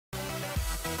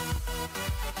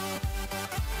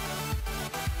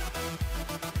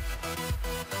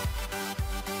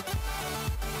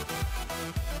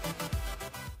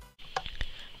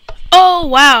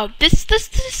wow, this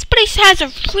place has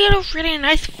a really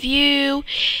nice view.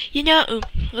 You know,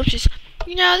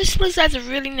 this place has a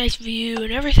really nice view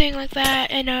and everything like that.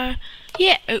 And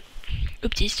yeah.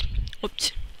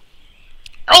 Oops.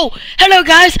 Oh, hello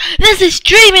guys. This is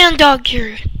Dreamman Dog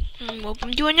here.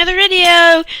 Welcome to another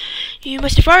video. You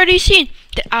must have already seen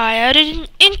that I added an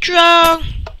intro.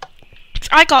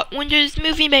 I got Windows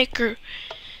Movie Maker,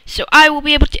 so I will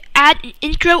be able to add an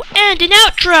intro and an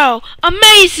outro.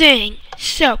 Amazing!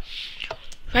 So,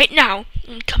 right now,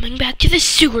 I'm coming back to the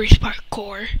sewers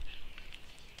parkour.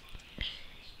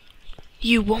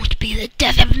 You won't be the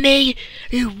death of me.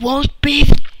 You won't be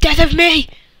the death of me.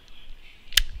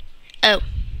 Oh.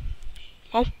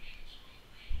 Well.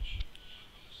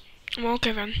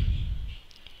 Okay then.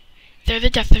 They're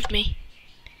the death of me.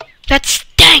 That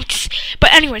stinks!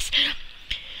 But anyways,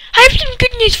 I have some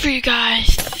good news for you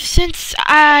guys. Since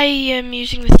I am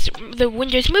using the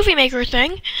Windows Movie Maker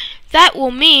thing, that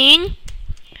will mean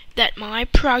that my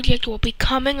project will be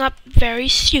coming up very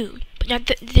soon. But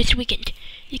not this weekend.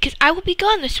 Because I will be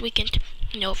gone this weekend.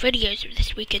 No videos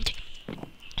this weekend.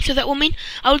 So that will mean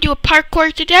I'll do a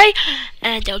parkour today,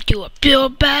 and I'll do a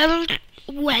build battle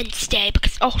Wednesday,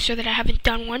 because also that I haven't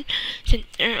done one since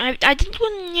I did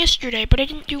one yesterday, but I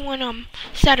didn't do one on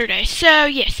Saturday. So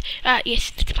yes,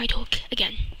 yes, that's my talk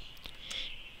again.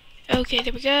 Okay,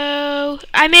 there we go.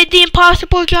 I made the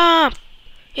impossible jump.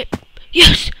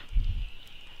 Yes,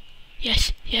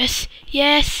 yes.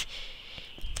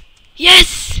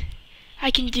 I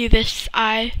can do this.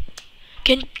 I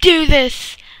can do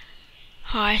this.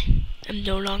 I am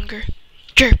no longer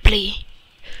Derply.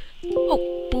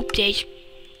 Oh, boop days.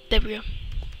 There we go.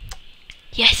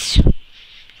 Yes.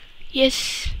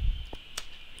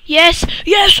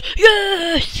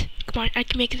 Come on, I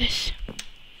can make this.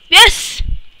 Yes!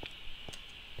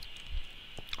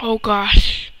 Oh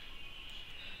gosh.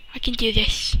 I can do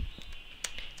this.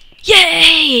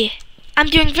 Yay! I'm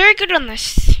doing very good on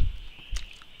this.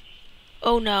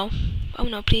 Oh no,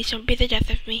 please don't be the death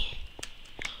of me.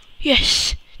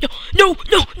 Yes. No.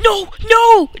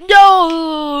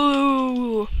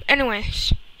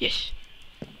 Anyways, yes.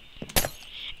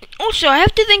 Also, I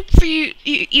have to thank for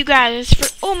you guys for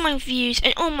all my views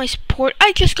and all my support.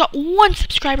 I just got 1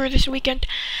 subscriber this weekend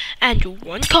and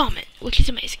 1 comment, which is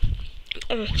amazing.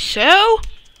 Also,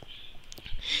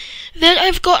 that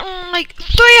I've gotten like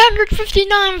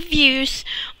 359 views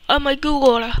on my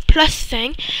Google Plus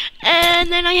thing,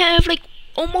 and then I have like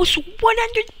almost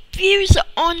 100 views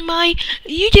on my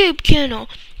YouTube channel.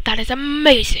 That is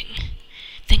amazing.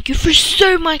 Thank you for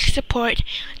so much support.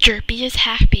 Derpy is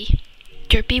happy.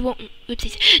 Derpy won't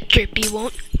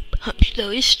punch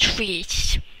those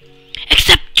trees.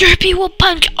 Except Derpy will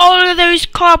punch all of those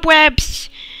cobwebs.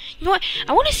 You know what?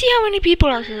 I want to see how many people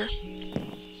are here.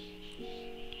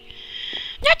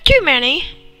 Not too many.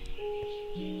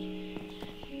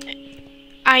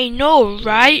 I know,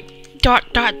 right? ...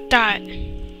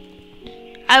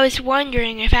 I was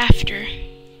wondering if after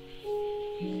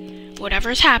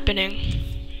whatever's happening.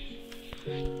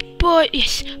 But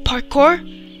yes, parkour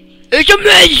is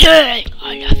amazing!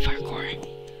 I love parkour.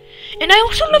 And I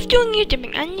also love doing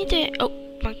YouTubing. I need to... Oh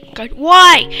my god.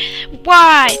 Why?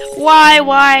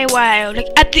 Like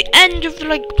at the end of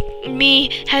like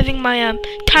me having my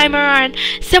timer on,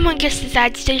 someone just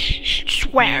decides to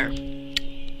swear.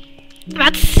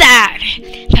 That's sad.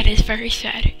 That is very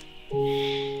sad.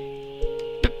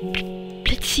 But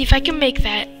let's see if I can make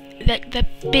that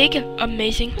big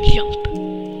amazing jump.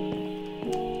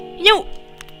 You know,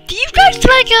 do you guys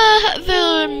like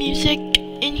the music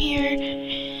in here?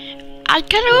 I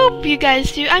kind of hope you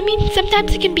guys do. I mean,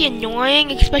 sometimes it can be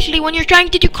annoying, especially when you're trying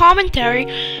to do commentary,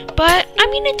 but I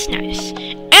mean, it's nice.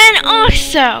 And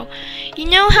also, you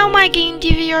know how my game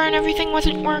DVR and everything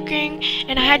wasn't working,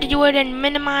 and I had to do it in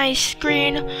minimized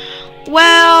screen?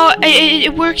 Well,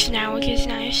 it works now, which is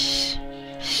nice.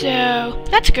 So,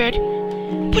 that's good.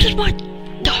 What is my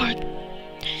dog?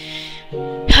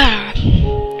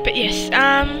 But yes,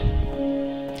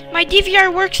 my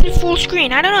DVR works in full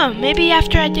screen. I don't know, maybe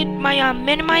after I did my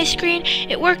minimized screen,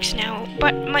 it works now.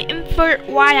 But my invert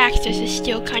y-axis is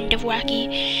still kind of wacky.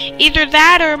 Either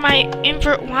that or my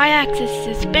invert y-axis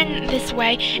has been this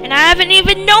way, and I haven't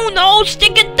even known the whole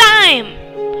stinking time.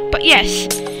 But yes,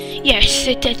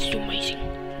 that's amazing.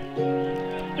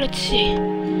 Let's see.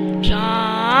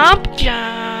 Jump.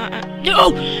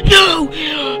 No.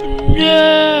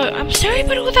 I'm sorry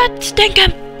about all that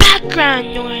stinking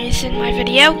background noise in my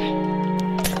video.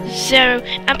 So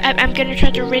I'm gonna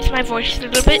try to raise my voice a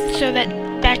little bit so that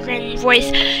background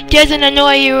voice doesn't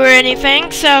annoy you or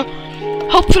anything. So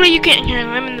hopefully you can't hear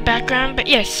them in the background. But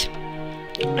yes,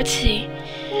 let's see.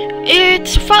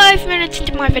 It's 5 minutes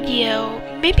into my video.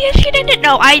 Maybe I should end it.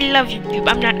 No, I love YouTube.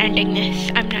 I'm not ending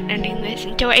this. I'm not ending this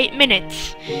until 8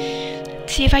 minutes.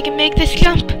 Let's see if I can make this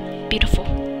jump. Beautiful.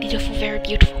 Beautiful, very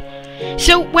beautiful.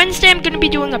 So Wednesday I'm gonna be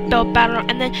doing a belt battle,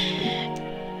 and then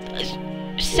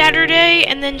Saturday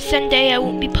and then Sunday I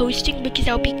won't be posting because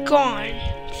I'll be gone.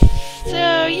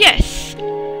 So yes.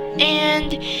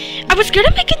 And I was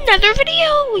gonna make another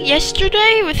video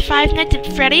yesterday with Five Nights at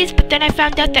Freddy's, but then I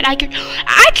found out that I could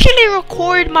actually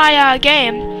record my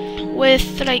game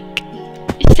with like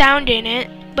sound in it,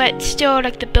 but still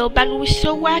like the build battle was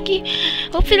so wacky.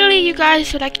 Hopefully you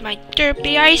guys liked my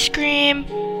derpy ice cream.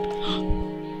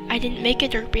 I didn't make a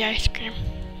derpy ice cream.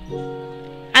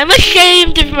 I'm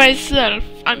ashamed of myself.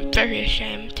 I'm very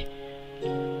ashamed.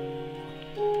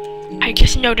 I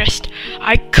just noticed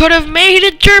I could have made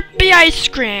a derpy ice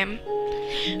cream,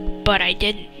 but I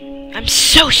didn't. I'm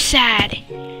so sad.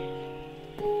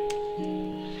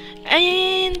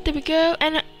 And there we go.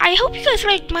 And I hope you guys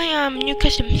like my new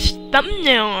custom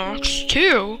thumbnails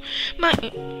too.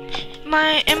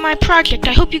 My project.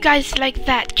 I hope you guys like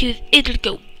that too. It'll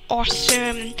go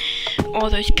awesome. All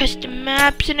those custom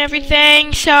maps and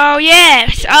everything. So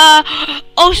yes.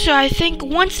 Also I think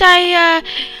once I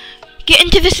get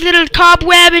into this little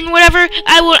cobweb and whatever,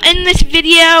 I will end this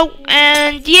video.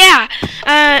 And yeah,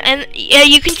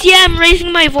 you can see I'm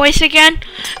raising my voice again,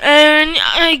 and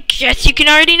I guess you can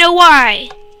already know why.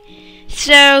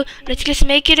 So let's just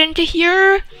make it into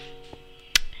here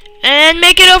and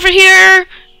make it over here,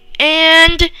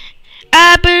 and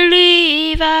I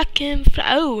believe I can fly.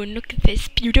 Oh, and look at this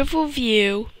beautiful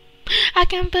view. I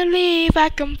can't believe I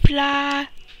can fly.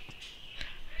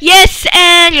 Yes,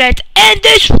 and let's end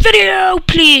this video.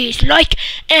 Please like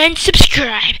and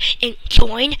subscribe and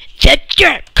join the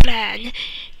Derp Clan.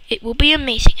 It will be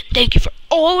amazing. And thank you for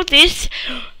all this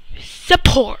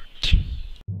support.